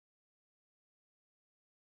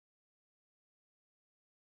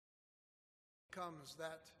becomes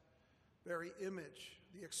that very image,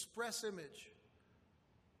 the express image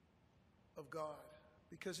of God,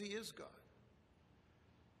 because he is God.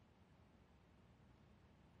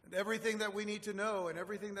 And everything that we need to know and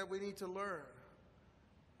everything that we need to learn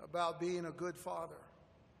about being a good father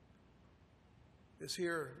is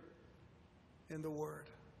here in the Word.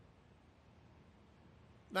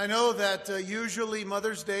 And I know that usually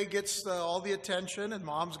Mother's Day gets all the attention, and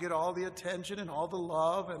moms get all the attention and all the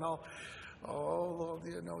love and all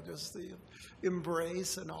just the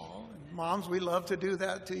embrace and all. And moms, we love to do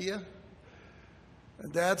that to you.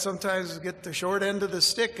 And dads sometimes get the short end of the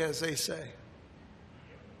stick, as they say.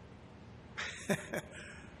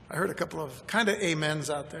 I heard a couple of kind of amens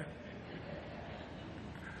out there.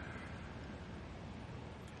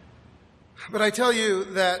 But I tell you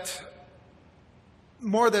that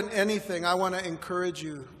more than anything, I want to encourage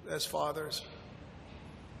you as fathers.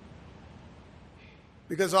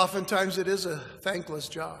 Because oftentimes it is a thankless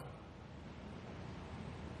job.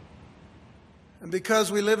 And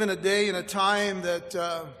because we live in a day and a time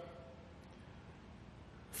that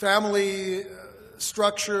family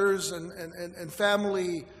structures and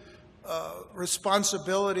family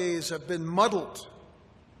responsibilities have been muddled,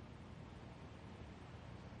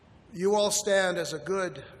 you all stand as a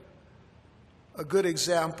good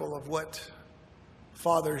example of what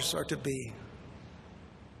fathers are to be.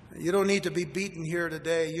 You don't need to be beaten here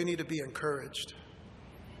today. You need to be encouraged.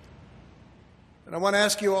 And I want to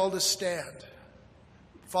ask you all to stand.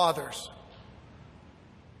 Fathers,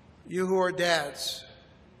 you who are dads,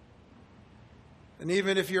 and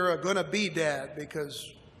even if you're going to be dad,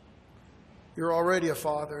 because you're already a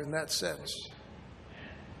father in that sense,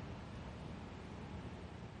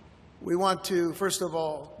 we want to, first of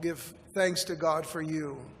all, give thanks to God for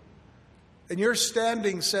you. And your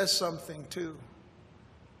standing says something too.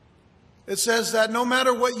 It says that no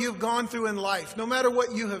matter what you've gone through in life, no matter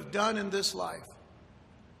what you have done in this life,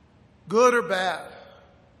 good or bad,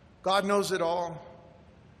 God knows it all,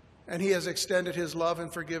 and he has extended his love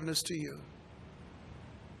and forgiveness to you.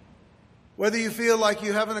 Whether you feel like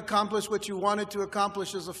you haven't accomplished what you wanted to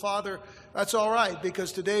accomplish as a father, that's all right,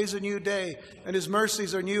 because today's a new day, and his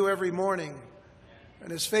mercies are new every morning,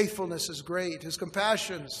 and his faithfulness is great. His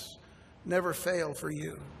compassions never fail for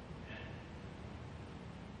you.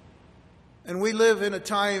 And we live in a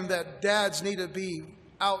time that dads need to be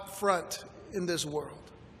out front in this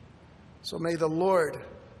world. So may the Lord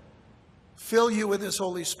fill you with his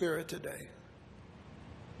Holy Spirit today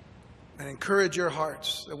and encourage your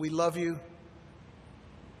hearts that we love you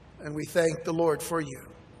and we thank the Lord for you.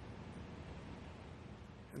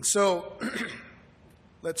 And so,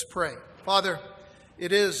 let's pray. Father,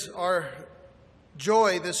 it is our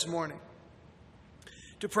joy this morning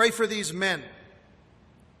to pray for these men.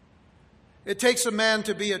 It takes a man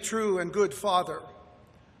to be a true and good father.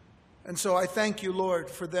 And so I thank you, Lord,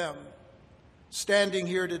 for them standing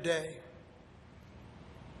here today,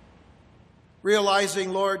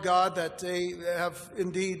 realizing, Lord God, that they have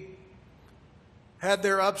indeed had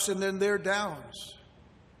their ups and then their downs.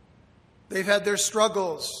 They've had their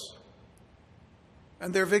struggles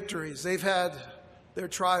and their victories. They've had their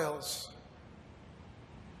trials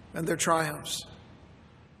and their triumphs.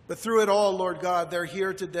 But through it all, Lord God, they're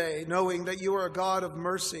here today knowing that you are a God of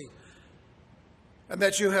mercy and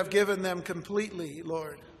that you have given them completely,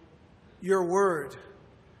 Lord, your word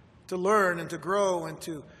to learn and to grow and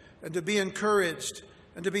to be encouraged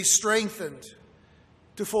and to be strengthened,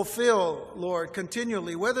 to fulfill, Lord,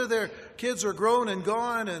 continually, whether their kids are grown and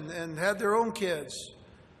gone and had their own kids,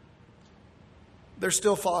 they're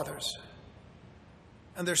still fathers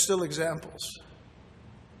and they're still examples.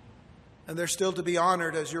 And they're still to be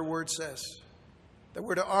honored, as your word says, that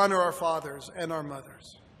we're to honor our fathers and our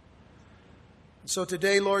mothers. And so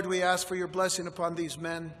today, Lord, we ask for your blessing upon these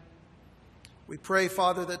men. We pray,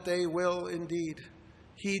 Father, that they will indeed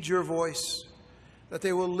heed your voice, that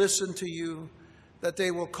they will listen to you, that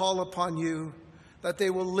they will call upon you, that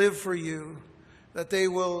they will live for you, that they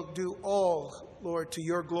will do all, Lord, to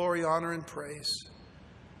your glory, honor, and praise.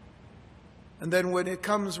 And then when it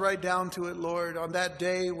comes right down to it, Lord, on that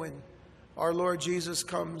day when our Lord Jesus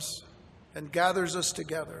comes and gathers us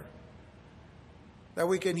together, that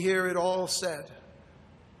we can hear it all said,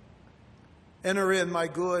 "Enter in, my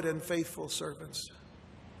good and faithful servants."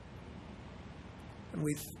 And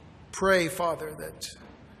we pray, Father,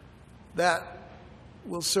 that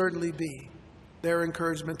will certainly be their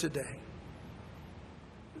encouragement today.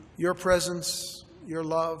 Your presence, your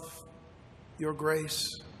love, your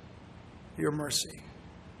grace, your mercy.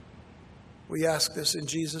 We ask this in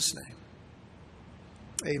Jesus' name.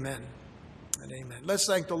 Amen and amen. Let's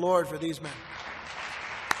thank the Lord for these men.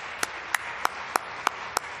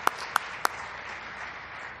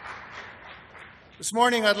 This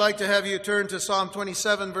morning, I'd like to have you turn to Psalm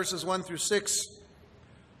 27, verses 1 through 6.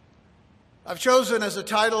 I've chosen as a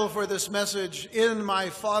title for this message, In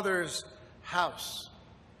My Father's House.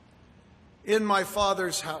 In my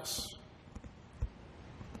Father's house.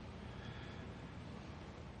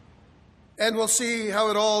 And we'll see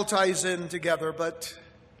how it all ties in together, but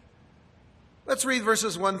let's read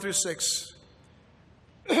verses 1 through 6.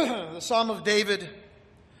 The Psalm of David.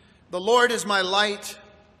 The Lord is my light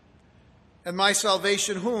and my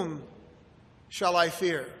salvation. Whom shall I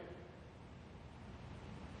fear?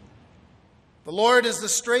 The Lord is the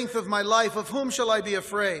strength of my life. Of whom shall I be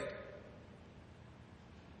afraid?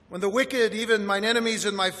 When the wicked, even mine enemies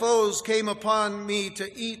and my foes, came upon me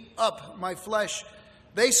to eat up my flesh,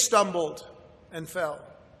 they stumbled and fell.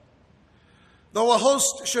 Though a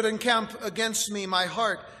host should encamp against me, my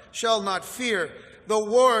heart shall not fear. Though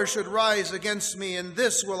war should rise against me, in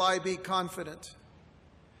this will I be confident.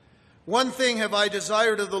 One thing have I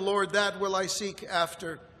desired of the Lord, that will I seek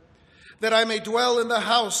after, that I may dwell in the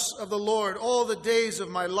house of the Lord all the days of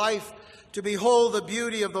my life, to behold the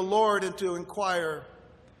beauty of the Lord and to inquire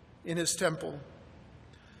in his temple.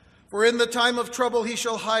 For in the time of trouble he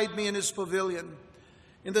shall hide me in his pavilion.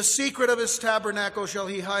 In the secret of his tabernacle shall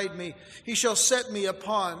he hide me. He shall set me up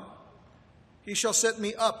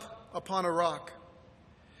upon a rock.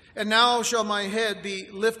 And now shall my head be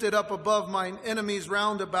lifted up above mine enemies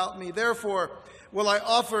round about me. Therefore will I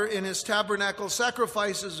offer in his tabernacle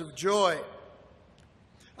sacrifices of joy.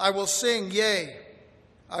 I will sing, yea,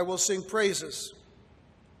 I will sing praises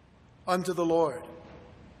unto the Lord.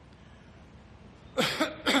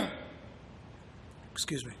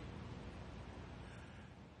 Excuse me.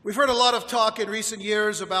 We've heard a lot of talk in recent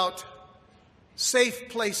years about safe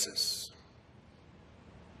places.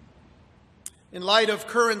 In light of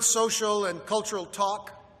current social and cultural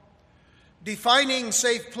talk, defining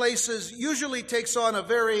safe places usually takes on a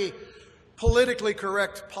very politically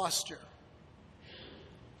correct posture.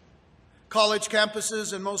 College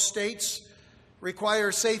campuses in most states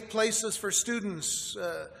require safe places for students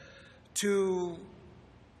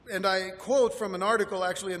and I quote from an article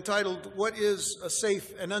actually entitled, What is a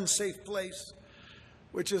Safe and Unsafe Place?,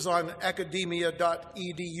 which is on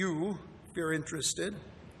academia.edu, if you're interested.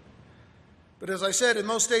 But as I said, in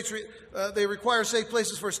most states, they require safe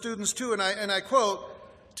places for students too, and I quote,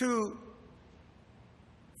 to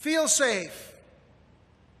feel safe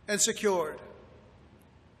and secured.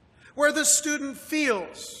 Where the student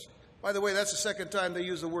feels, by the way, that's the second time they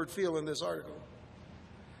use the word feel in this article,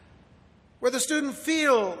 where the student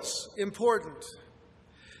feels important,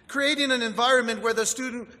 creating an environment where the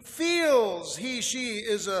student feels he, she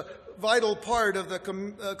is a vital part of the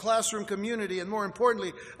classroom community, and more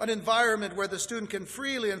importantly, an environment where the student can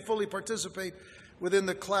freely and fully participate within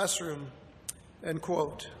the classroom, end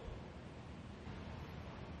quote.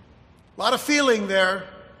 A lot of feeling there,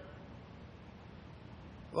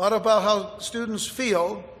 a lot about how students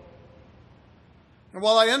feel. And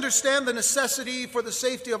while I understand the necessity for the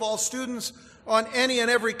safety of all students on any and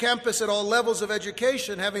every campus at all levels of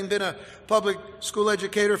education, having been a public school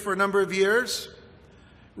educator for a number of years,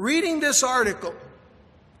 reading this article,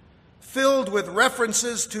 filled with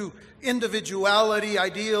references to individuality,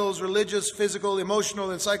 ideals, religious, physical,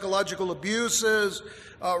 emotional, and psychological abuses,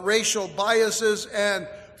 racial biases, and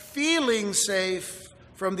feeling safe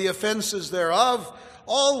from the offenses thereof,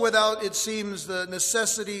 all without, it seems, the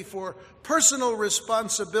necessity for personal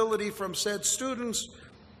responsibility from said students,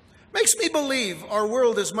 makes me believe our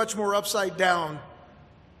world is much more upside down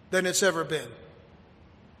than it's ever been.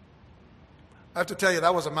 I have to tell you,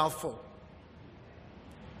 that was a mouthful.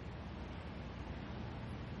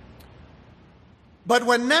 But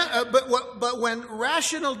when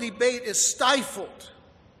rational debate is stifled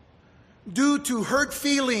due to hurt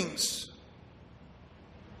feelings,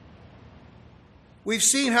 we've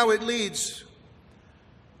seen how it leads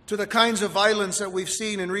to the kinds of violence that we've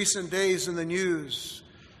seen in recent days in the news,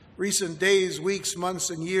 recent days, weeks,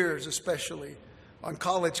 months, and years, especially on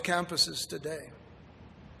college campuses today.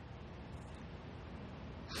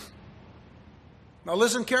 Now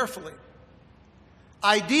listen carefully.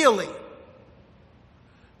 Ideally,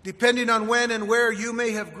 depending on when and where you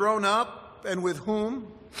may have grown up and with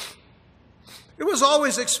whom, it was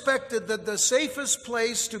always expected that the safest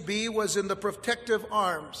place to be was in the protective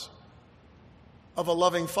arms of a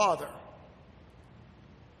loving father.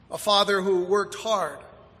 A father who worked hard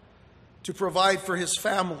to provide for his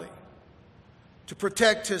family, to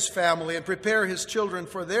protect his family and prepare his children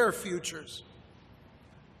for their futures.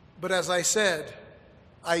 But as I said,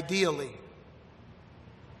 ideally.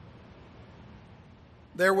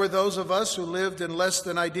 There were those of us who lived in less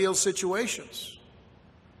than ideal situations,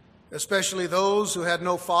 especially those who had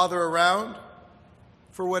no father around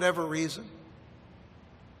for whatever reason.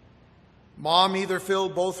 Mom either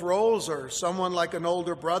filled both roles, or someone like an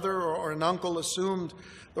older brother or an uncle assumed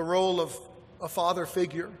the role of a father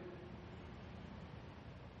figure.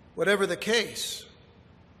 Whatever the case,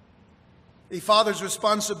 the father's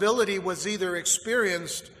responsibility was either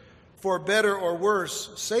experienced for better or worse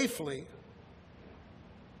safely,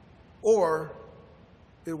 or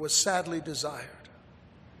it was sadly desired.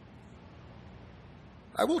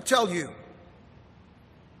 I will tell you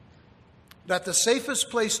that the safest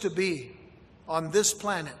place to be on this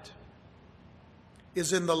planet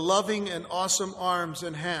is in the loving and awesome arms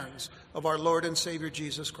and hands of our Lord and Savior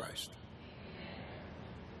Jesus Christ.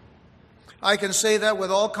 I can say that with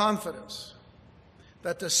all confidence,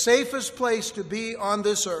 that the safest place to be on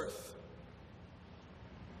this earth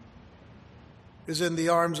is in the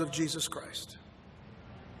arms of Jesus Christ.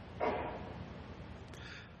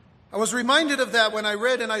 I was reminded of that when I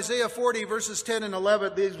read in Isaiah 40, verses 10 and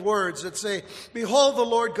 11, these words that say, "Behold, the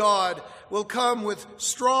Lord God will come with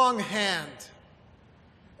strong hand,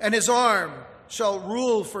 and his arm shall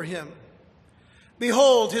rule for him.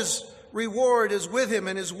 Behold, his reward is with him,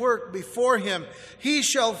 and his work before him. He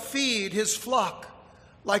shall feed his flock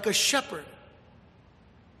like a shepherd.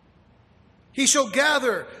 He shall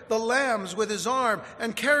gather the lambs with his arm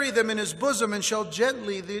and carry them in his bosom, and shall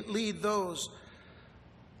gently lead those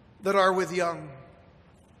that are with young."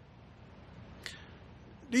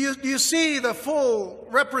 Do you see the full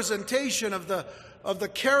representation of the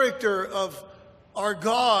character of our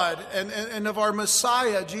God and of our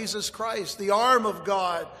Messiah, Jesus Christ, the arm of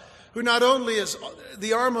God, who not only is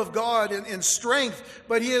the arm of God in strength,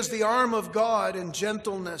 but he is the arm of God in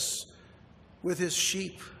gentleness with his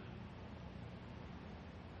sheep.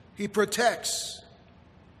 He protects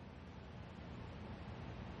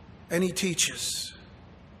and he teaches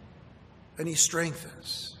and he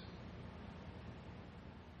strengthens.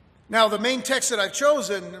 Now, the main text that I've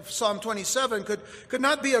chosen, Psalm 27, could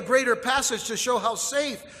not be a greater passage to show how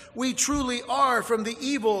safe we truly are from the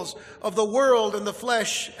evils of the world and the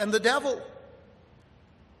flesh and the devil.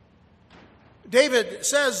 David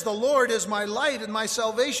says, "The Lord is my light and my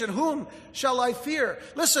salvation. Whom shall I fear?"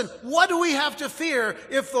 Listen, what do we have to fear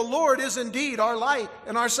if the Lord is indeed our light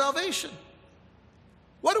and our salvation?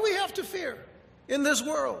 What do we have to fear in this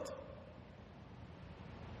world?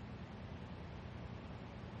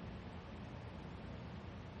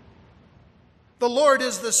 The Lord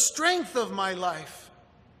is the strength of my life.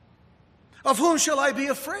 Of whom shall I be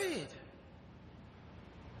afraid?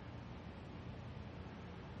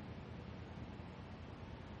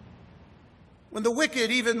 When the wicked,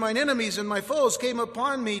 even mine enemies and my foes, came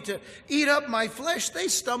upon me to eat up my flesh, they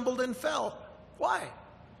stumbled and fell. Why?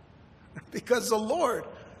 Because the Lord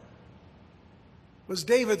was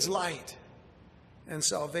David's light and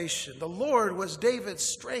salvation. The Lord was David's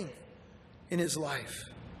strength in his life.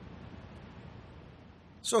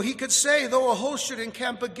 So he could say, "Though a host should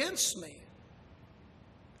encamp against me,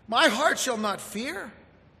 my heart shall not fear.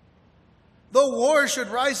 Though war should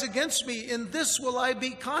rise against me, in this will I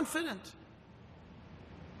be confident."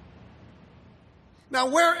 Now,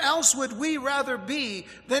 where else would we rather be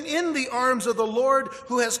than in the arms of the Lord,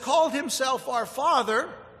 who has called himself our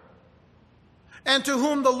Father, and to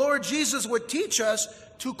whom the Lord Jesus would teach us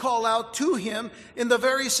to call out to him in the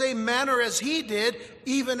very same manner as he did,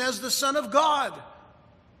 even as the Son of God?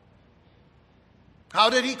 How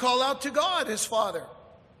did he call out to God, his Father?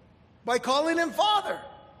 By calling him Father.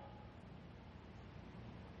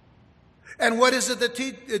 And what is it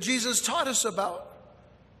that Jesus taught us about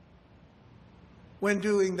when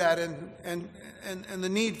doing that and the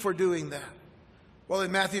need for doing that? Well, in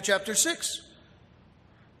Matthew chapter 6,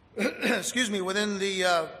 within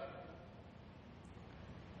the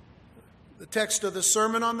text of the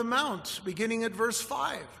Sermon on the Mount, beginning at verse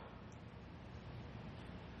 5.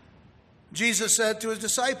 Jesus said to his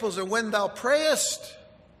disciples, "And when thou prayest,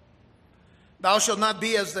 thou shalt not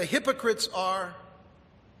be as the hypocrites are,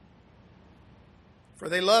 for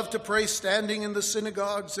they love to pray standing in the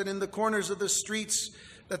synagogues and in the corners of the streets,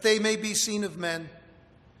 that they may be seen of men.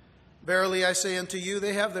 Verily I say unto you,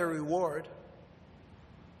 they have their reward.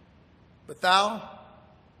 But thou,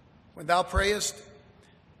 when thou prayest,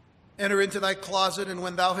 enter into thy closet, and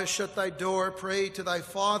when thou hast shut thy door, pray to thy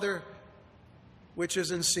Father which is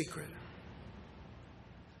in secret."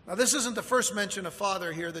 Now, this isn't the first mention of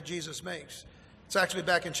Father here that Jesus makes. It's actually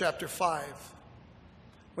back in chapter 5,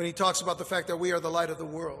 when he talks about the fact that we are the light of the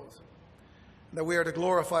world, and that we are to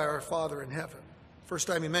glorify our Father in heaven. First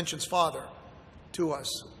time he mentions Father to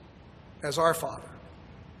us as our Father.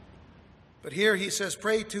 But here he says,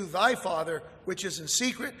 "Pray to thy Father which is in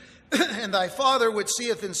secret, and thy Father which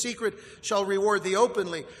seeth in secret shall reward thee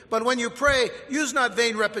openly. But when you pray, use not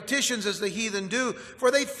vain repetitions as the heathen do, for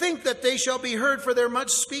they think that they shall be heard for their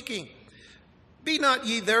much speaking. Be not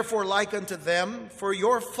ye therefore like unto them, for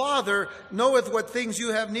your Father knoweth what things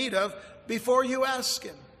you have need of before you ask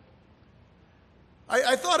him.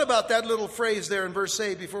 I thought about that little phrase there in verse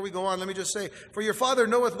 8 before we go on. Let me just say, for your Father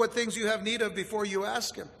knoweth what things you have need of before you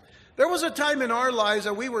ask him. There was a time in our lives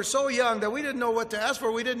that we were so young that we didn't know what to ask for.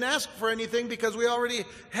 We didn't ask for anything because we already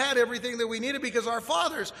had everything that we needed, because our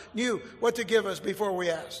fathers knew what to give us before we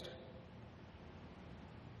asked.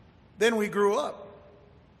 Then we grew up.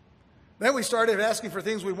 Then we started asking for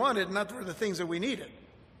things we wanted, not for the things that we needed.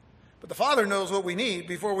 But the Father knows what we need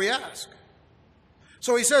before we ask.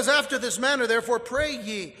 So he says, after this manner, therefore, pray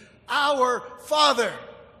ye, our Father,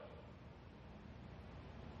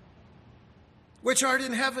 which art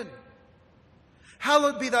in heaven.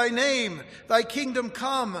 Hallowed be thy name, thy kingdom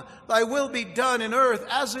come, thy will be done in earth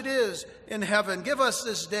as it is in heaven. Give us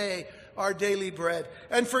this day our daily bread,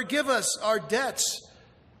 and forgive us our debts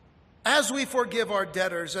as we forgive our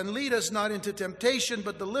debtors. And lead us not into temptation,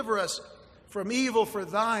 but deliver us from evil. For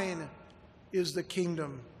thine is the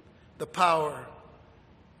kingdom, the power,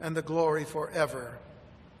 and the glory forever.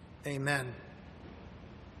 Amen.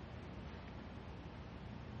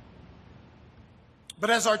 But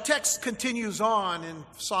as our text continues on in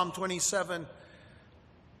Psalm 27,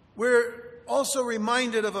 we're also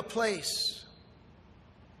reminded of a place.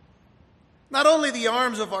 Not only the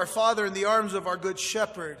arms of our Father and the arms of our Good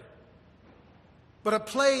Shepherd, but a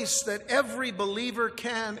place that every believer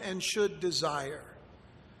can and should desire.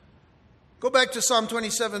 Go back to Psalm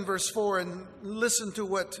 27, verse 4, and listen to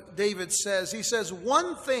what David says. He says,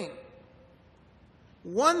 one thing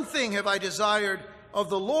have I desired of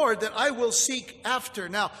the Lord, that I will seek after.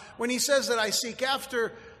 Now, when he says that I seek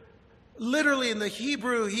after, literally in the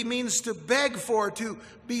Hebrew, he means to beg for, to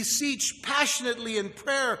beseech passionately in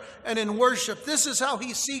prayer and in worship. This is how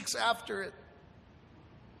he seeks after it.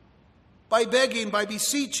 By begging, by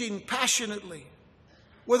beseeching passionately,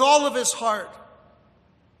 with all of his heart,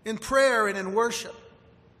 in prayer and in worship.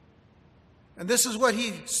 And this is what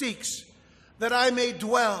he seeks, that I may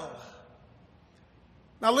dwell.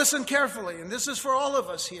 Now listen carefully, and this is for all of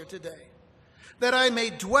us here today. That I may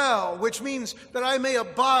dwell, which means that I may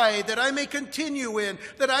abide, that I may continue in,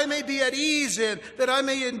 that I may be at ease in, that I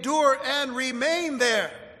may endure and remain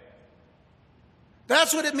there.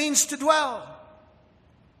 That's what it means to dwell.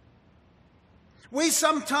 We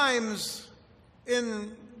sometimes,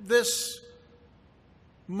 in this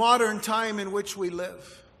modern time in which we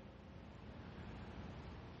live,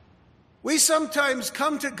 we sometimes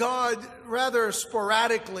come to God rather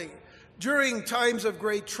sporadically during times of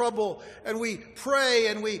great trouble, and we pray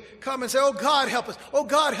and we come and say, oh God, help us. Oh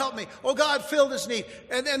God, help me. Oh God, fill this need.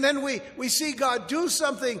 And then we see God do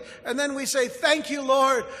something, and then we say, thank you,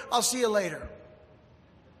 Lord. I'll see you later.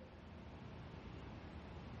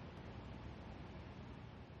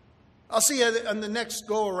 I'll see you on the next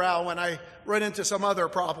go-around when I run into some other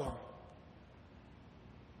problem.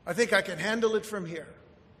 I think I can handle it from here.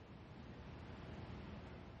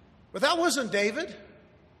 But that wasn't David.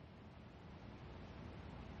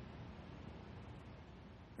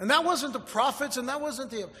 And that wasn't the prophets, and that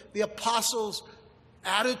wasn't the apostles'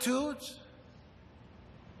 attitudes.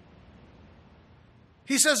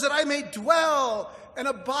 He says that I may dwell and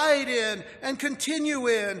abide in and continue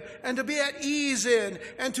in and to be at ease in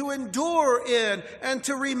and to endure in and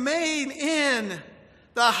to remain in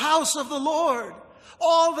the house of the Lord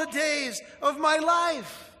all the days of my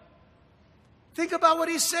life. Think about what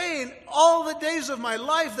he's saying. All the days of my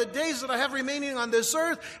life, the days that I have remaining on this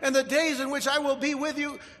earth, and the days in which I will be with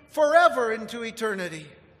you forever into eternity.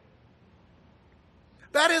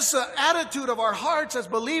 That is the attitude of our hearts as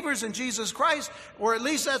believers in Jesus Christ, or at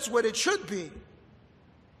least that's what it should be.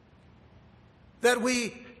 That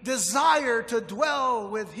we desire to dwell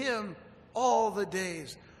with him all the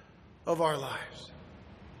days of our lives.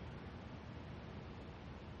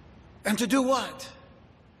 And to do what?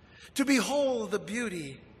 To behold the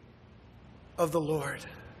beauty of the Lord.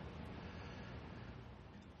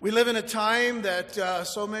 We live in a time that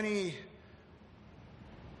so many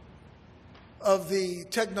of the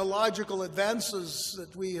technological advances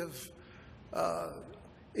that we have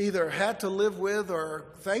either had to live with or are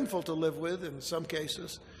thankful to live with in some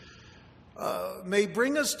cases may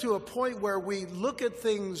bring us to a point where we look at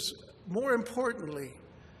things, more importantly,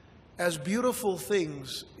 as beautiful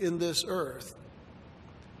things in this earth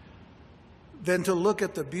than to look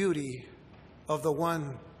at the beauty of the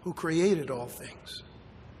one who created all things.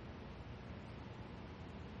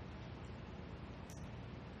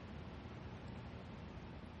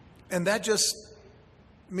 And that just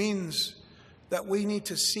means that we need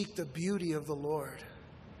to seek the beauty of the Lord,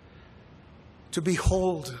 to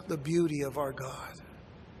behold the beauty of our God.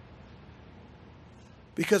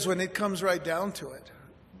 Because when it comes right down to it,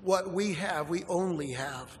 what we have, we only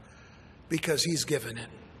have because He's given it.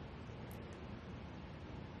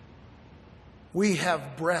 We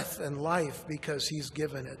have breath and life because He's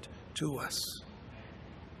given it to us.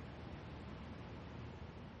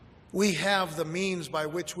 We have the means by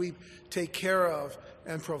which we take care of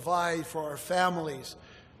and provide for our families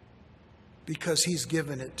because He's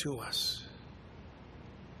given it to us.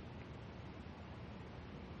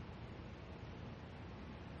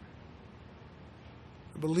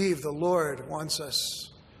 I believe the Lord wants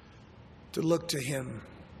us to look to Him.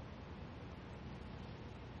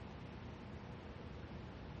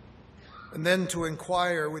 And then to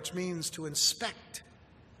inquire, which means to inspect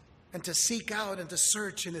and to seek out and to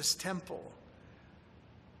search in His temple.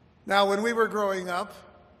 Now, when we were growing up,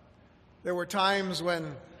 there were times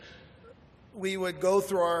when we would go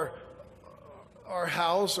through our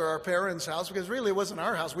house or our parents' house, because really it wasn't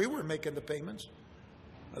our house. We were making the payments.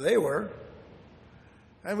 They were.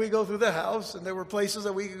 And we go through the house, and there were places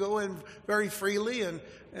that we could go in very freely and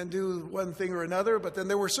do one thing or another. But then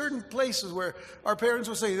there were certain places where our parents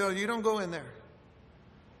would say, no, you don't go in there.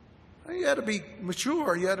 You had to be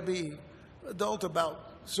mature. You had to be adult about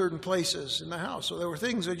certain places in the house. So there were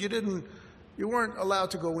things that you weren't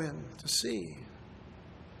allowed to go in to see.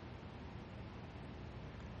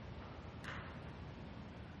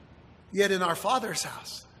 Yet in our Father's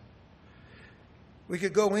house, we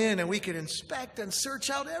could go in and we could inspect and search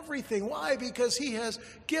out everything. Why? Because He has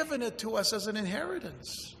given it to us as an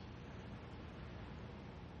inheritance.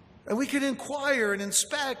 And we could inquire and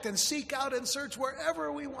inspect and seek out and search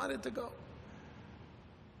wherever we wanted to go.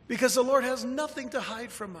 Because the Lord has nothing to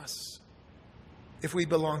hide from us if we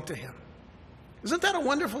belong to Him. Isn't that a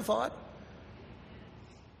wonderful thought?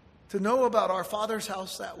 To know about our Father's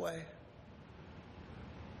house that way.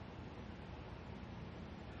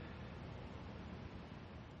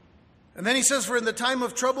 And then He says, for in the time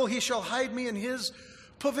of trouble He shall hide me in His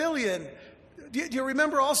pavilion. Do you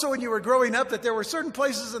remember also when you were growing up that there were certain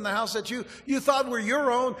places in the house that you thought were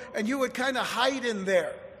your own, and you would kind of hide in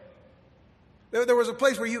there? There was a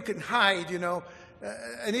place where you can hide,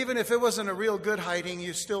 and even if it wasn't a real good hiding,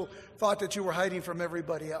 you still thought that you were hiding from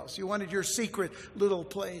everybody else. You wanted your secret little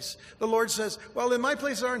place. The Lord says, well, in my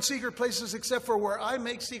place aren't secret places except for where I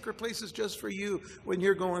make secret places just for you when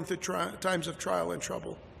you're going through times of trial and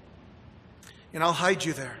trouble. And I'll hide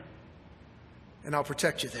you there, and I'll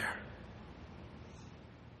protect you there.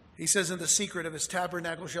 He says, in the secret of His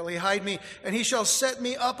tabernacle shall He hide me, and He shall set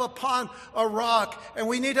me up upon a rock. And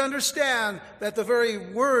we need to understand that the very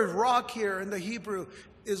word rock here in the Hebrew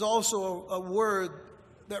is also a word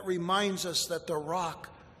that reminds us that the rock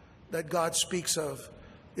that God speaks of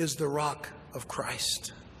is the rock of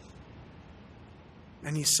Christ.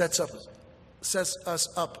 And He sets us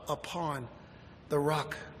up upon the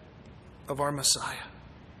rock of our Messiah.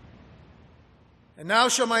 And now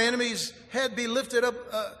shall my enemy's head be lifted up,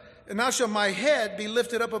 and now shall my head be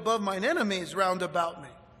lifted up above mine enemies round about me.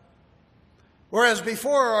 Whereas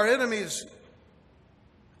before our enemies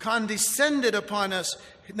condescended upon us,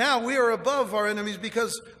 now we are above our enemies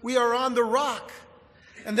because we are on the rock.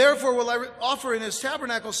 And therefore will I offer in His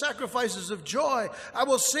tabernacle sacrifices of joy. I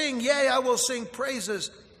will sing, yea, I will sing praises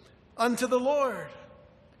unto the Lord.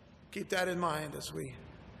 Keep that in mind as we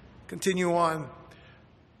continue on.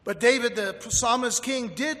 But David, the psalmist king,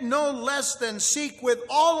 did no less than seek with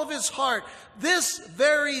all of his heart this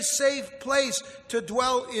very safe place to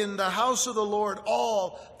dwell in the house of the Lord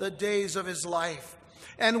all the days of his life.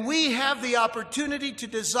 And we have the opportunity to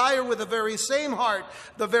desire with the very same heart,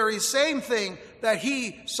 the very same thing that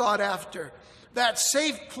he sought after. That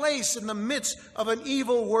safe place in the midst of an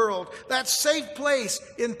evil world. That safe place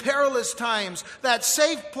in perilous times. That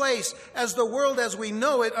safe place as the world as we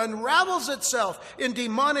know it unravels itself in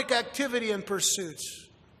demonic activity and pursuits.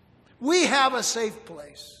 We have a safe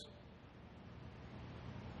place.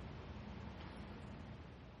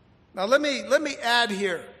 Now let me add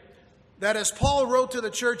here that as Paul wrote to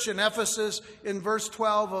the church in Ephesus, in verse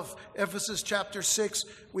 12 of Ephesus chapter 6,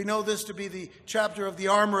 we know this to be the chapter of the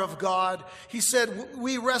armor of God. He said,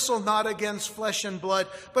 we wrestle not against flesh and blood,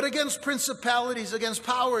 but against principalities, against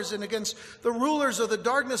powers, and against the rulers of the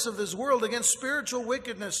darkness of this world, against spiritual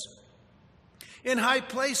wickedness in high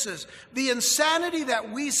places. The insanity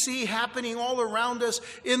that we see happening all around us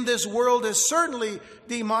in this world is certainly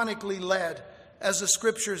demonically led, as the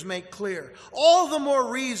scriptures make clear. All the more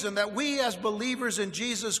reason that we as believers in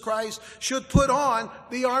Jesus Christ should put on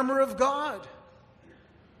the armor of God.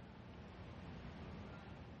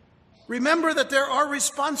 Remember that there are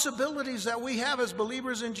responsibilities that we have as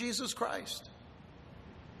believers in Jesus Christ.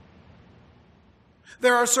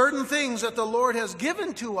 There are certain things that the Lord has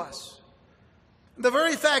given to us. The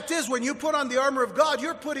very fact is, when you put on the armor of God,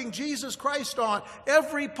 you're putting Jesus Christ on.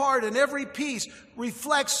 Every part and every piece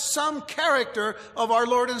reflects some character of our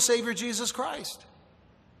Lord and Savior Jesus Christ.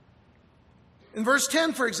 In verse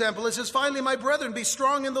 10, for example, it says, "Finally, my brethren, be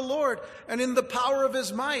strong in the Lord and in the power of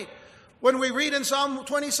his might." When we read in Psalm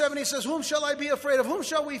 27, he says, "Whom shall I be afraid of? Whom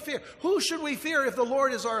shall we fear?" Who should we fear if the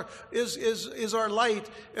Lord is our light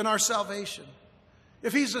and our salvation?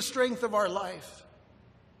 If he's the strength of our life?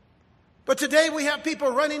 But today we have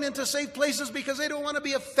people running into safe places because they don't want to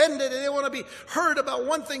be offended and they want to be heard about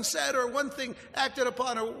one thing said or one thing acted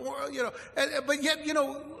upon, but yet,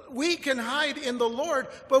 we can hide in the Lord,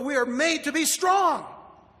 but we are made to be strong.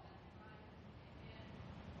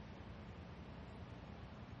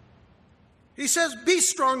 He says, be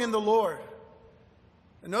strong in the Lord.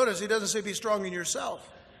 And notice he doesn't say be strong in yourself.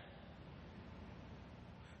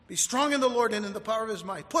 Be strong in the Lord and in the power of his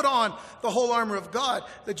might. Put on the whole armor of God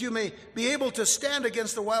that you may be able to stand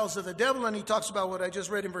against the wiles of the devil. And he talks about what I just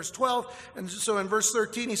read in verse 12. And so in verse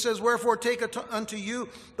 13 he says, "Wherefore take unto you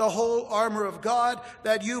the whole armor of God,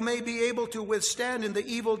 that you may be able to withstand in the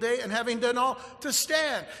evil day, and having done all, to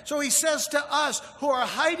stand." So he says to us who are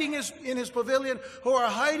hiding in his pavilion, who are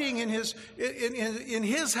hiding in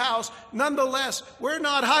his house, nonetheless, we're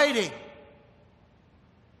not hiding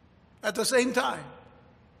at the same time.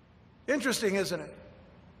 Interesting, isn't it?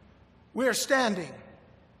 We are standing.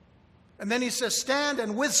 And then he says, stand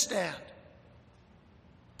and withstand.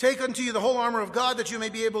 Take unto you the whole armor of God, that you may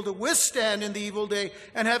be able to withstand in the evil day,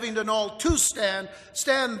 and having done all, to stand.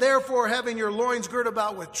 Stand therefore, having your loins girt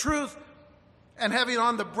about with truth, and having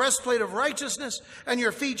on the breastplate of righteousness, and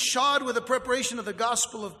your feet shod with the preparation of the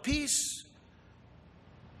gospel of peace.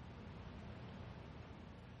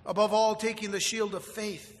 Above all, taking the shield of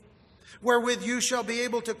faith, wherewith you shall be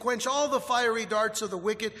able to quench all the fiery darts of the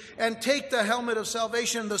wicked, and take the helmet of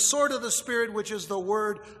salvation, the sword of the Spirit, which is the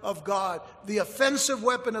word of God, the offensive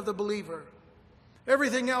weapon of the believer.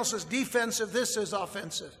 Everything else is defensive. This is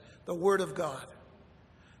offensive, the word of God.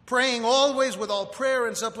 Praying always with all prayer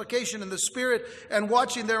and supplication in the Spirit, and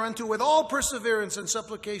watching thereunto with all perseverance and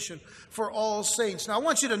supplication for all saints. Now I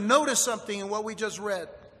want you to notice something in what we just read.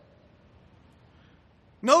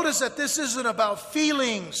 Notice that this isn't about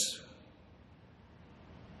feelings.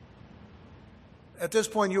 At this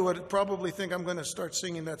point, you would probably think I'm going to start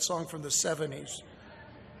singing that song from the 70s.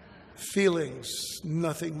 Feelings,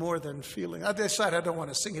 nothing more than feeling. I decided I don't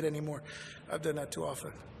want to sing it anymore. I've done that too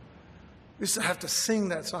often. I used to have to sing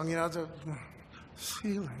that song,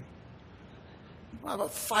 feeling. Well,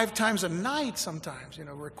 about 5 times a night sometimes,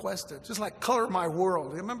 requested. Just like Color My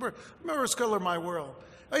World. Remember it's Color My World.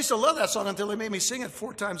 I used to love that song until they made me sing it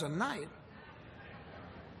 4 times a night.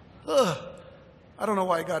 Ugh. I don't know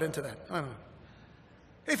why I got into that. I don't know.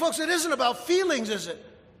 Hey, folks, it isn't about feelings, is it?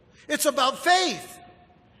 It's about faith.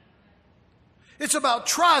 It's about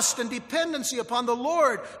trust and dependency upon the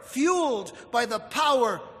Lord, fueled by the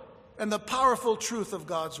power and the powerful truth of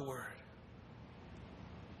God's word.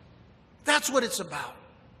 That's what it's about.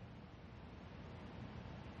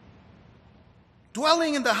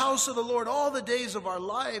 Dwelling in the house of the Lord all the days of our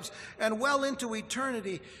lives and well into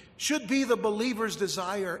eternity should be the believer's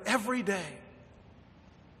desire every day.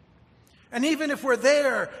 And even if we're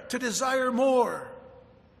there, to desire more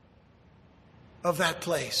of that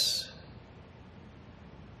place.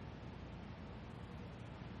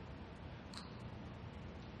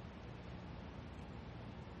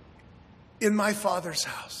 In my Father's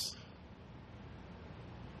house.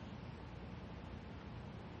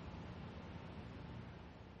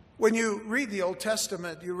 When you read the Old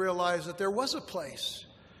Testament, you realize that there was a place.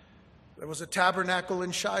 There was a tabernacle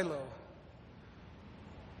in Shiloh.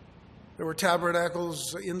 There were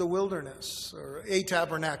tabernacles in the wilderness, or a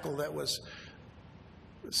tabernacle that was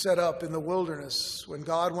set up in the wilderness when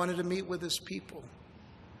God wanted to meet with his people.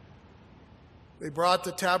 They brought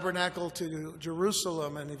the tabernacle to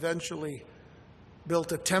Jerusalem and eventually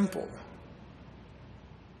built a temple.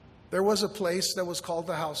 There was a place that was called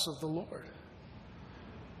the house of the Lord.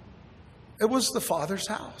 It was the Father's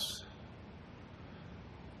house.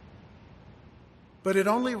 But it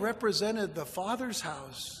only represented the Father's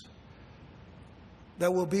house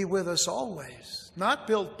that will be with us always, not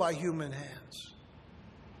built by human hands.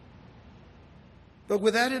 But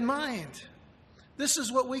with that in mind, this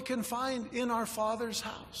is what we can find in our Father's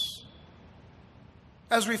house,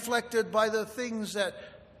 as reflected by the things that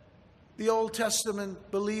the Old Testament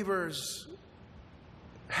believers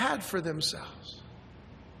had for themselves.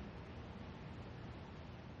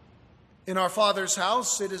 In our Father's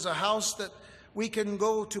house, it is a house that we can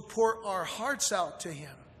go to pour our hearts out to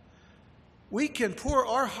Him. We can pour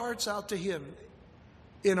our hearts out to Him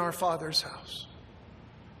in our Father's house.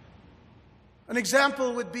 An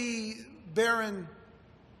example would be barren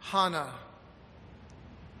Hannah,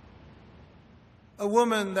 a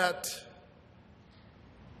woman that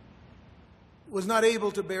was not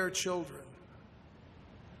able to bear children.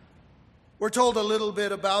 We're told a little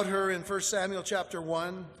bit about her in 1 Samuel chapter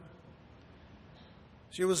 1.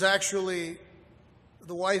 She was actually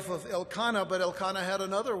the wife of Elkanah, but Elkanah had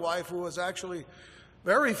another wife who was actually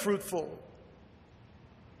very fruitful.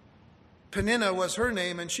 Peninnah was her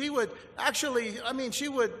name, and she would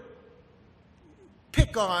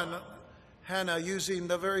pick on Hannah using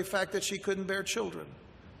the very fact that she couldn't bear children.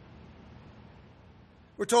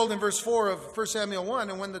 We're told in verse 4 of 1 Samuel 1,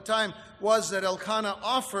 and when the time was that Elkanah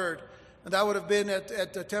offered, and that would have been at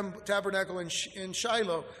the tabernacle in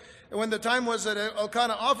Shiloh, and when the time was that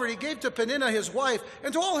Elkanah offered, he gave to Peninnah his wife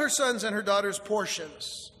and to all her sons and her daughters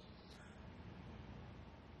portions.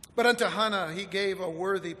 But unto Hannah he gave a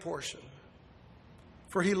worthy portion,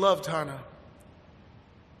 for he loved Hannah.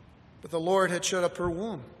 But the Lord had shut up her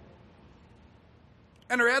womb.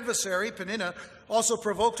 And her adversary, Peninnah, also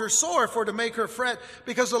provoked her sore for to make her fret,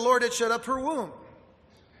 because the Lord had shut up her womb.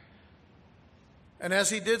 And as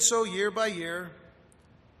he did so year by year,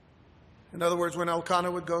 in other words, when Elkanah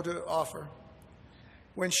would go to offer,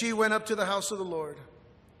 when she went up to the house of the Lord,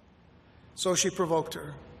 so she provoked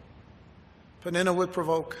her. Peninnah would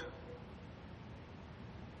provoke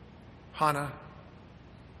Hannah,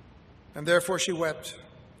 and therefore she wept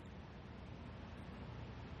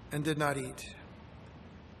and did not eat.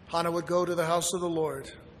 Hannah would go to the house of the Lord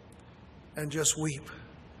and just weep.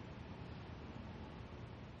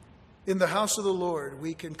 In the house of the Lord,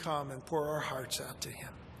 we can come and pour our hearts out to Him.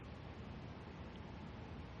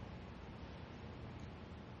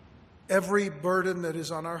 Every burden that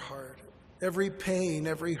is on our heart, every pain,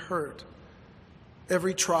 every hurt,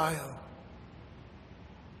 every trial,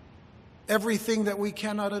 everything that we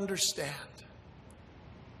cannot understand,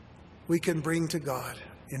 we can bring to God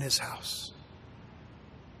in His house.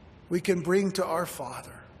 We can bring to our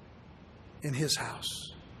Father in His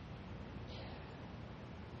house.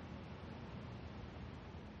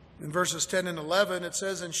 In verses 10 and 11, it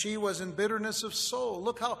says, and she was in bitterness of soul.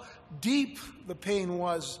 Look how deep the pain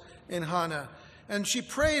was in Hannah. And she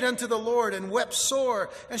prayed unto the Lord and wept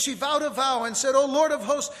sore. And she vowed a vow and said, O Lord of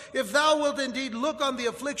hosts, if thou wilt indeed look on the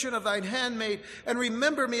affliction of thine handmaid, and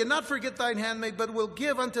remember me, and not forget thine handmaid, but will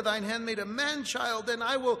give unto thine handmaid a man-child, then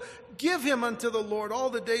I will give him unto the Lord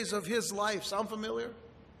all the days of his life. Sound familiar?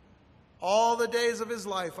 All the days of his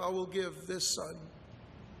life I will give this son.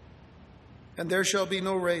 And there shall be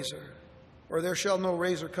no razor, or there shall no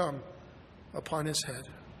razor come upon his head.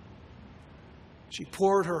 She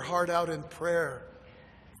poured her heart out in prayer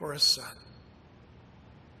for a son.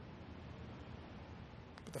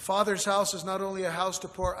 But the Father's house is not only a house to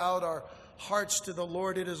pour out our hearts to the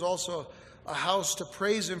Lord, it is also a house to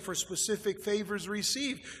praise Him for specific favors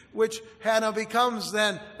received, which Hannah becomes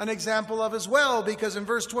then an example of as well, because in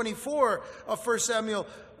verse 24 of 1 Samuel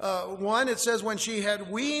 1, it says, when she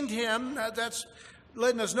had weaned him, that's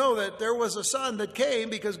letting us know that there was a son that came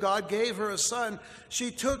because God gave her a son. She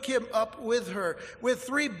took him up with her with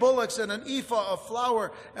 3 bullocks and an ephah of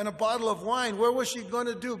flour and a bottle of wine. Where was she going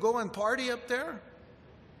to do? Go and party up there?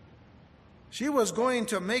 She was going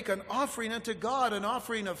to make an offering unto God, an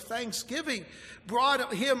offering of thanksgiving.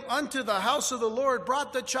 Brought him unto the house of the Lord,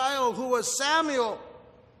 brought the child who was Samuel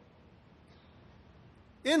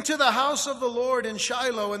into the house of the Lord in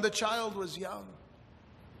Shiloh, and the child was young.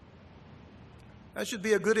 That should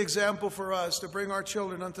be a good example for us to bring our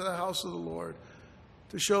children unto the house of the Lord,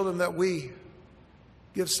 to show them that we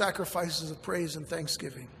give sacrifices of praise and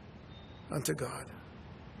thanksgiving unto God.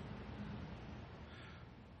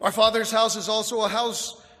 Our Father's house is also a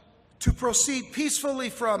house to proceed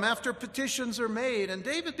peacefully from after petitions are made. And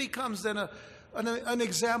David becomes then an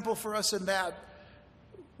example for us in that.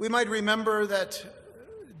 We might remember that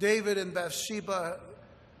David and Bathsheba,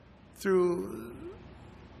 through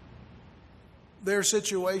their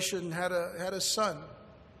situation, had a son.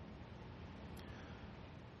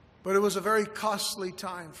 But it was a very costly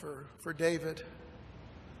time for David,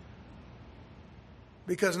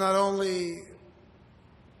 because not only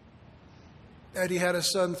had he had a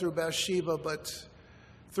son through Bathsheba, but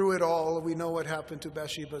through it all, we know what happened to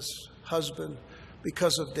Bathsheba's husband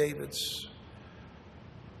because of David's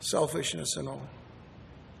selfishness and all.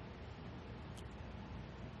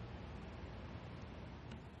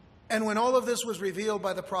 And when all of this was revealed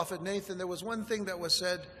by the prophet Nathan, there was one thing that was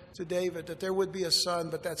said to David, that there would be a son,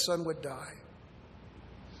 but that son would die.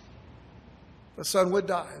 The son would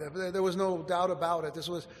die. There was no doubt about it. This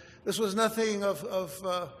was nothing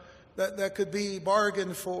that could be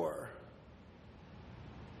bargained for.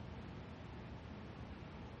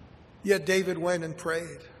 Yet David went and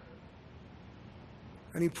prayed.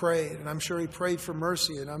 And he prayed, and I'm sure he prayed for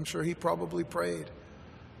mercy, and I'm sure he probably prayed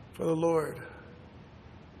for the Lord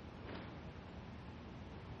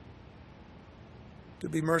to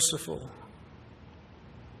be merciful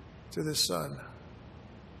to this son.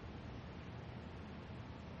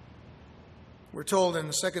 We're told in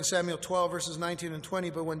 2 Samuel 12, verses 19 and 20,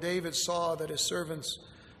 but when David saw that his servants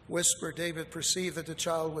whispered, David perceived that the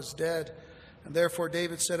child was dead. And therefore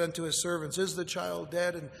David said unto his servants, is the child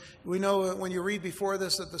dead? And we know when you read before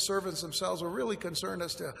this that the servants themselves were really concerned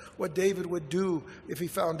as to what David would do if he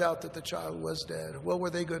found out that the child was dead. What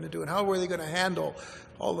were they going to do? And how were they going to handle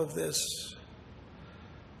all of this?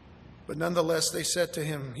 But nonetheless, they said to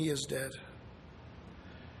him, he is dead.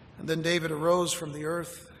 And then David arose from the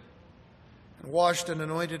earth and washed and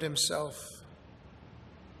anointed himself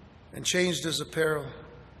and changed his apparel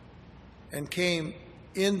and came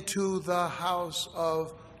into the house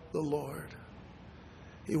of the Lord.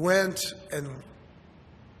 He went and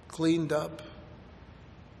cleaned up,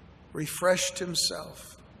 refreshed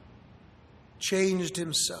himself, changed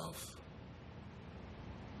himself.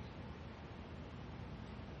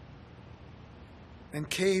 And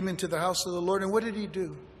came into the house of the Lord. And what did he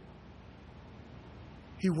do?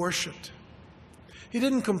 He worshiped. He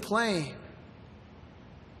didn't complain.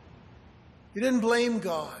 He didn't blame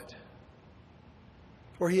God,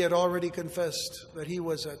 for he had already confessed that he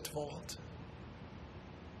was at fault.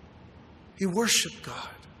 He worshiped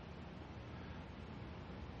God.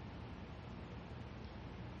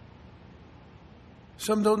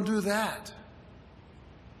 Some don't do that.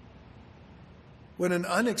 When an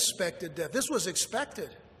unexpected death, this was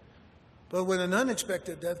expected, but when an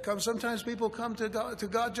unexpected death comes, sometimes people come to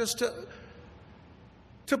God just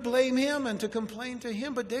to blame him and to complain to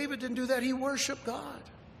him. But David didn't do that. He worshiped God.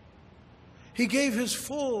 He gave his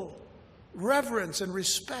full reverence and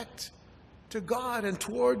respect to God and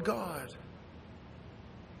toward God.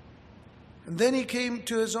 And then he came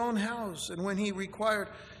to his own house, and when he required,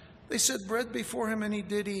 they set bread before him, and he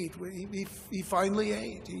did eat. He finally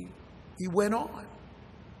ate. He went on.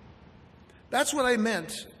 That's what I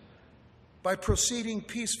meant by proceeding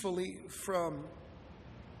peacefully from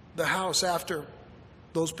the house after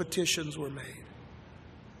those petitions were made.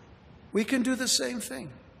 We can do the same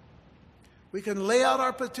thing. We can lay out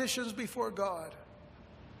our petitions before God.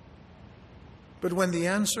 But when the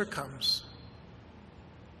answer comes,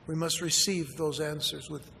 we must receive those answers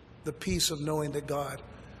with the peace of knowing that God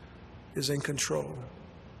is in control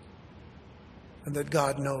and that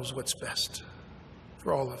God knows what's best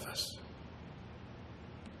for all of us.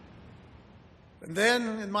 And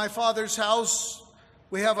then in my Father's house,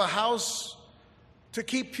 we have a house to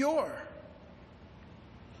keep pure.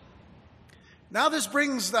 Now this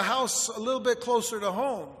brings the house a little bit closer to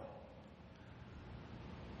home,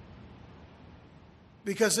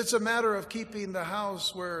 because it's a matter of keeping the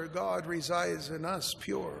house where God resides in us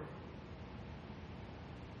pure.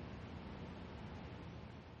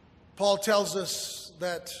 Paul tells us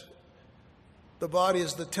that the body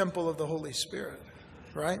is the temple of the Holy Spirit,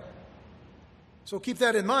 right? So keep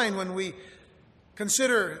that in mind when we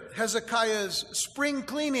consider Hezekiah's spring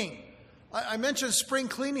cleaning. I mentioned spring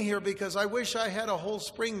cleaning here because I wish I had a whole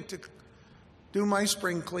spring to do my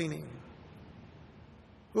spring cleaning.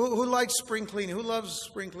 Who likes spring cleaning? Who loves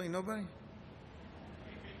spring cleaning? Nobody?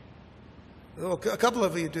 Oh, a couple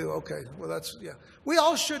of you do. Okay. Well, that's, yeah. We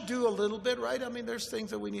all should do a little bit, right? I mean, there's things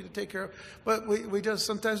that we need to take care of, but we just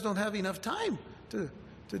sometimes don't have enough time to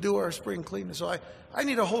do our spring cleaning. So I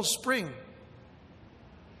need a whole spring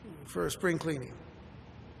for a spring cleaning.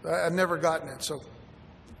 I've never gotten it, so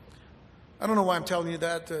I don't know why I'm telling you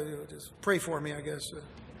that. Just pray for me, I guess.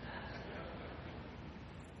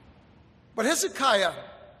 But Hezekiah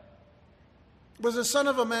was the son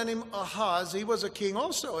of a man named Ahaz. He was a king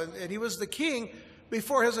also, and he was the king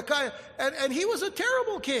before Hezekiah. And he was a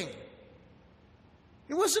terrible king.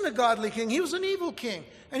 He wasn't a godly king. He was an evil king.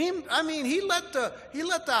 And he let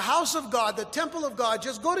the house of God, the temple of God,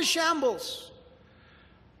 just go to shambles.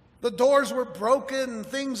 The doors were broken.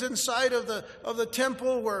 Things inside of the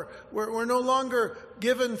temple were no longer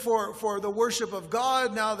given for the worship of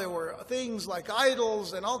God. Now there were things like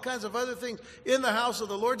idols and all kinds of other things in the house of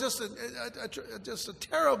the Lord. Just a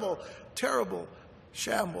terrible, terrible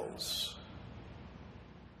shambles.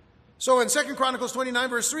 So in 2 Chronicles 29,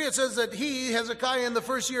 verse 3, it says that he, Hezekiah, in the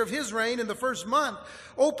first year of his reign, in the first month,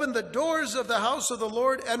 opened the doors of the house of the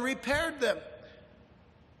Lord and repaired them.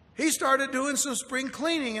 He started doing some spring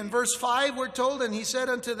cleaning. In verse 5, we're told, and he said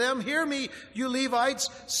unto them, hear me, you Levites,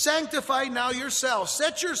 sanctify now yourselves,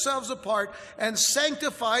 set yourselves apart, and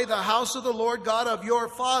sanctify the house of the Lord God of your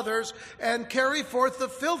fathers, and carry forth the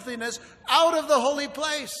filthiness out of the holy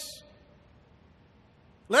place.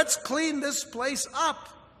 Let's clean this place up.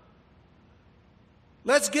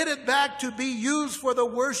 Let's get it back to be used for the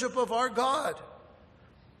worship of our God.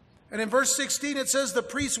 And in verse 16 it says, the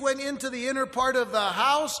priests went into the inner part of the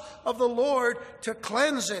house of the Lord to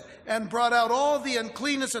cleanse it, and brought out all the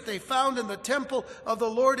uncleanness that they found in the temple of the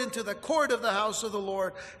Lord into the court of the house of the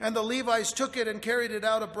Lord. And the Levites took it and carried it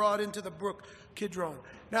out abroad into the brook Kidron.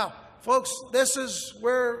 Now, folks, this is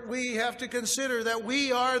where we have to consider that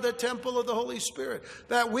we are the temple of the Holy Spirit,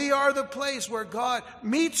 that we are the place where God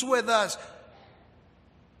meets with us,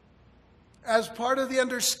 as part of the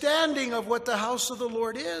understanding of what the house of the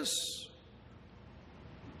Lord is.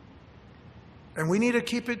 And we need to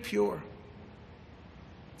keep it pure.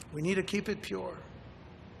 We need to keep it pure.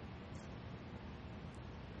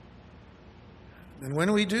 And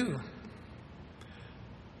when we do,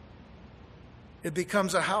 it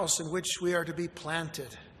becomes a house in which we are to be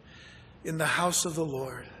planted. In the house of the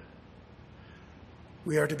Lord,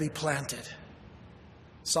 we are to be planted.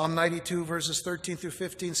 Psalm 92, verses 13 through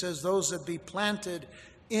 15 says, those that be planted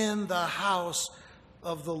in the house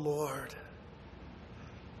of the Lord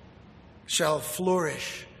shall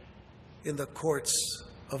flourish in the courts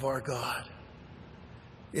of our God.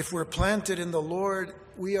 If we're planted in the Lord,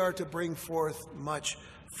 we are to bring forth much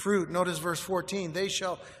fruit. Notice verse 14, they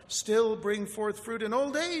shall still bring forth fruit in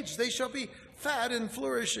old age. They shall be fat and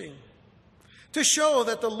flourishing, to show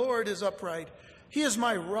that the Lord is upright. He is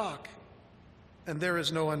my rock, and there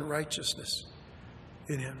is no unrighteousness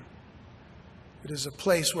in him. It is a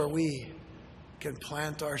place where we can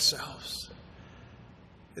plant ourselves.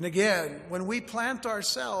 And again, when we plant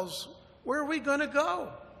ourselves, where are we going to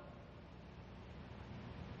go?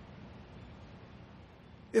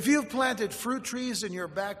 If you've planted fruit trees in your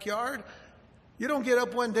backyard, you don't get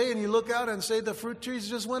up one day and you look out and say the fruit trees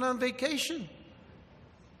just went on vacation.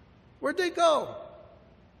 Where'd they go?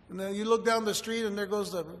 And then you look down the street and there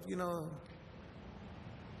goes the,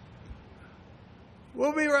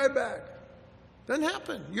 we'll be right back. Doesn't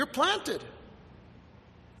happen. You're planted.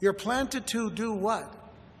 You're planted to do what?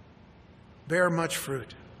 Bear much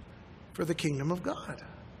fruit for the kingdom of God.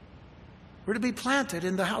 We're to be planted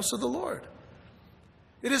in the house of the Lord.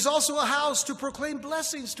 It is also a house to proclaim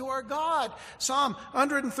blessings to our God. Psalm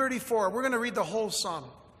 134. We're going to read the whole psalm.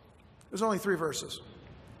 There's only 3 verses.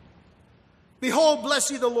 Behold,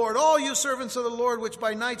 bless ye the Lord, all you servants of the Lord, which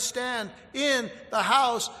by night stand in the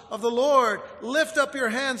house of the Lord. Lift up your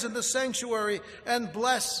hands in the sanctuary and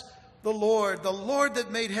bless the Lord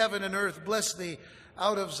that made heaven and earth. Bless thee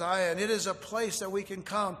out of Zion. It is a place that we can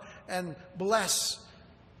come and bless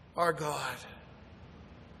our God.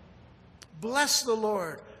 Bless the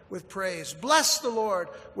Lord with praise. Bless the Lord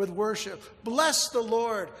with worship. Bless the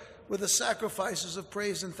Lord with the sacrifices of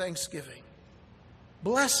praise and thanksgiving.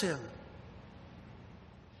 Bless him.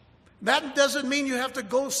 That doesn't mean you have to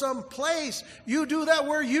go someplace. You do that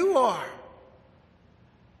where you are.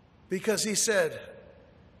 Because he said,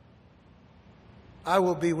 I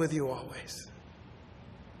will be with you always.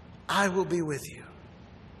 I will be with you.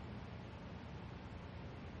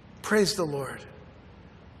 Praise the Lord.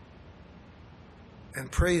 And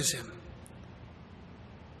praise him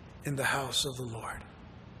in the house of the Lord.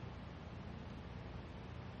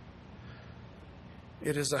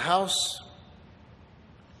 It is a house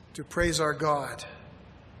to praise our God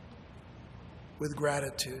with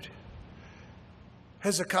gratitude.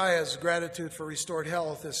 Hezekiah's gratitude for restored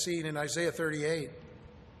health is seen in Isaiah 38.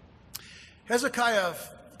 Hezekiah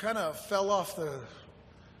kind of fell off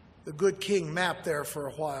the good king map there for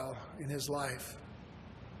a while in his life.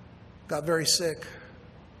 Got very sick.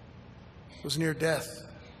 Was near death.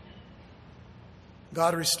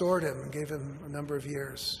 God restored him and gave him a number of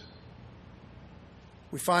years.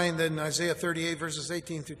 We find in Isaiah 38, verses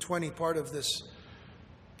 18 through 20, part of this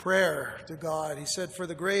prayer to God. He said, for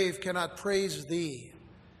the grave cannot praise thee.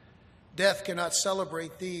 Death cannot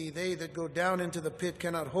celebrate thee. They that go down into the pit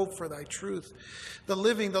cannot hope for thy truth. The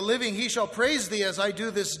living, he shall praise thee as I do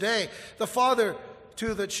this day. The Father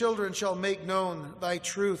to the children shall make known thy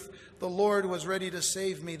truth. The Lord was ready to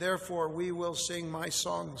save me. Therefore we will sing my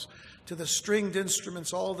songs to the stringed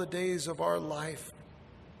instruments all the days of our life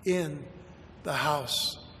in the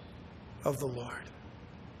house of the Lord.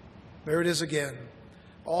 There it is again.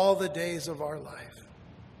 All the days of our life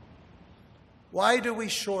Why do we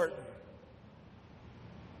shorten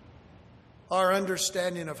our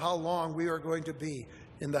understanding of how long we are going to be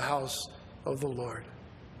in the house of the Lord?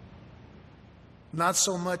 Not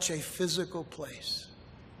so much a physical place,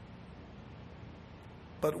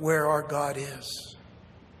 but where our God is.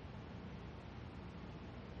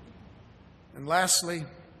 And lastly,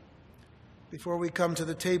 before we come to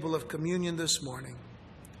the table of communion this morning,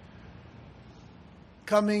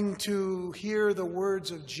 coming to hear the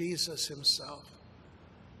words of Jesus himself,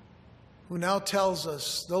 who now tells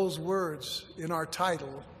us those words in our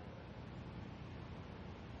title.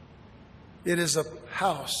 It is a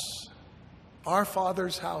house. Our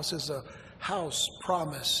Father's house is a house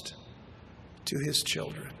promised to his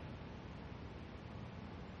children.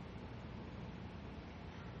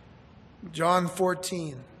 John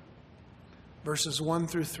 14, verses 1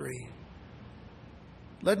 through 3.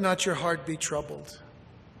 Let not your heart be troubled.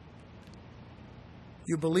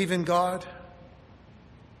 You believe in God,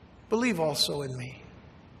 believe also in me.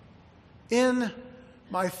 In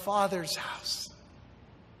my Father's house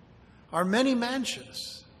are many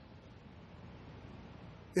mansions.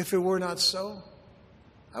 If it were not so,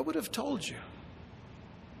 I would have told you.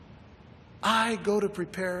 I go to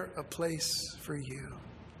prepare a place for you.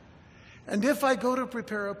 And if I go to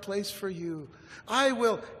prepare a place for you, I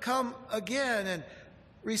will come again and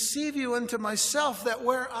receive you unto myself, that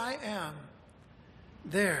where I am,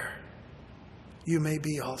 there you may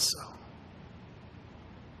be also.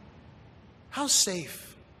 How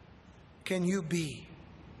safe can you be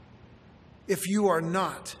if you are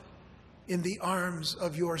not in the arms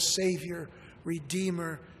of your Savior,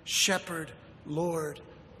 Redeemer, Shepherd, Lord,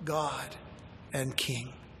 God, and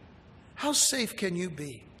King? How safe can you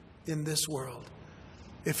be in this world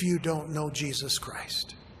if you don't know Jesus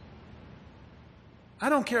Christ? I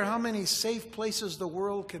don't care how many safe places the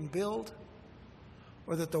world can build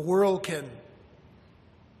or that the world can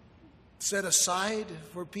set aside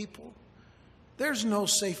for people. There's no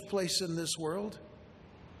safe place in this world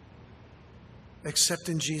except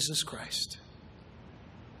in Jesus Christ.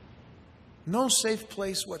 No safe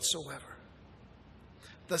place whatsoever.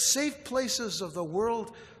 The safe places of the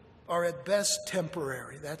world are at best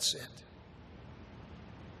temporary. That's it.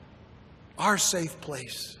 Our safe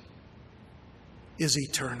place is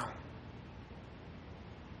eternal.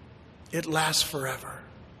 It lasts forever.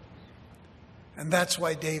 And that's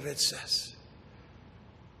why David says,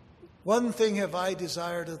 one thing have I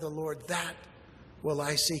desired of the Lord, that will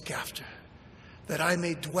I seek after, that I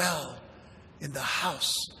may dwell in the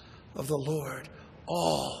house of the Lord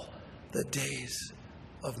all the days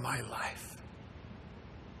of my life.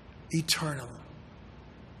 Eternal.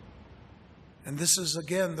 And this is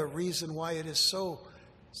again the reason why it is so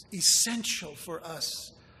essential for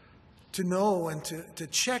us to know and to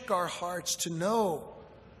check our hearts, to know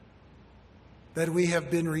that we have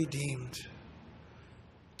been redeemed,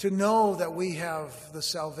 to know that we have the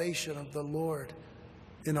salvation of the Lord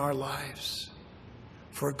in our lives.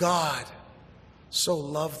 For God so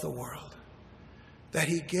loved the world that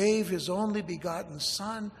he gave his only begotten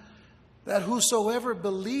Son, that whosoever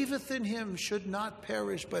believeth in him should not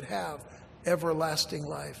perish but have everlasting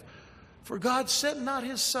life. For God sent not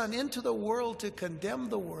his Son into the world to condemn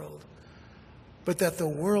the world, but that the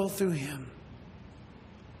world through him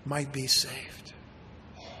might be saved.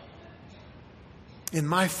 In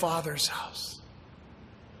my Father's house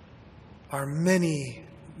are many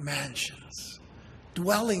mansions,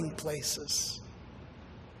 dwelling places.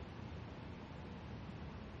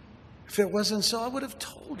 If it wasn't so, I would have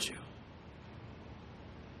told you.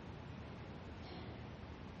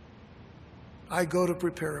 I go to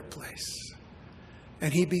prepare a place.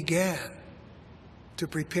 And he began to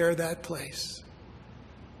prepare that place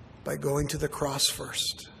by going to the cross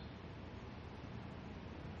first,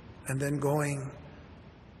 and then going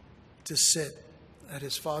to sit at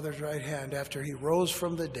his Father's right hand after he rose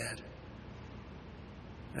from the dead.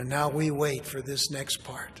 And now we wait for this next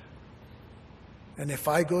part. And if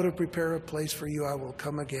I go to prepare a place for you, I will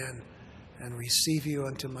come again and receive you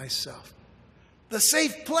unto myself. The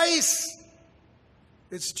safe place,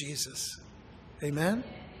 it's Jesus. Amen?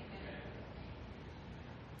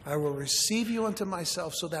 I will receive you unto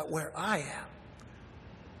myself, so that where I am,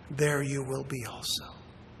 there you will be also.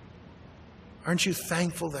 Aren't you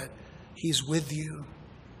thankful that he's with you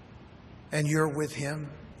and you're with him?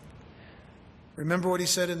 Remember what he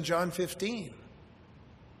said in John 15.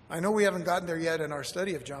 I know we haven't gotten there yet in our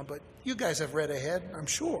study of John, but you guys have read ahead, I'm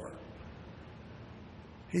sure.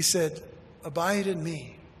 He said, abide in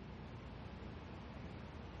me,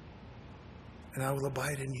 and I will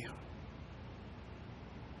abide in you.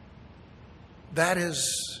 That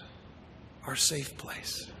is our safe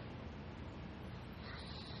place.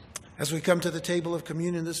 As we come to the table of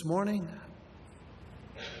communion this morning,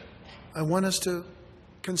 I want us to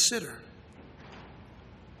consider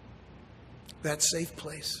that safe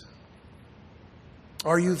place.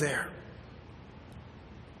 Are you there?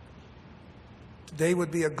 Today would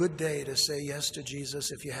be a good day to say yes to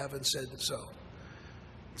Jesus if you haven't said so.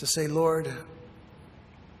 To say, Lord,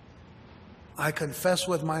 I confess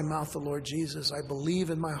with my mouth the Lord Jesus. I believe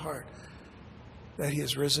in my heart that he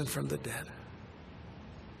has risen from the dead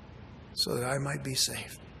so that I might be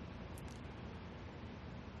saved.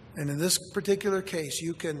 And in this particular case,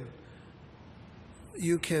 you can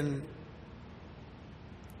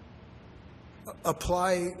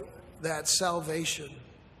apply that salvation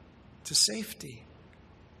to safety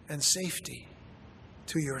and safety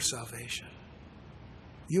to your salvation.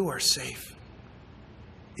 You are safe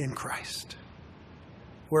in Christ.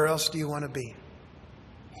 Where else do you want to be?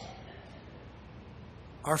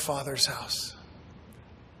 Our Father's house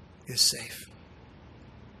is safe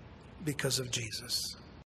because of Jesus.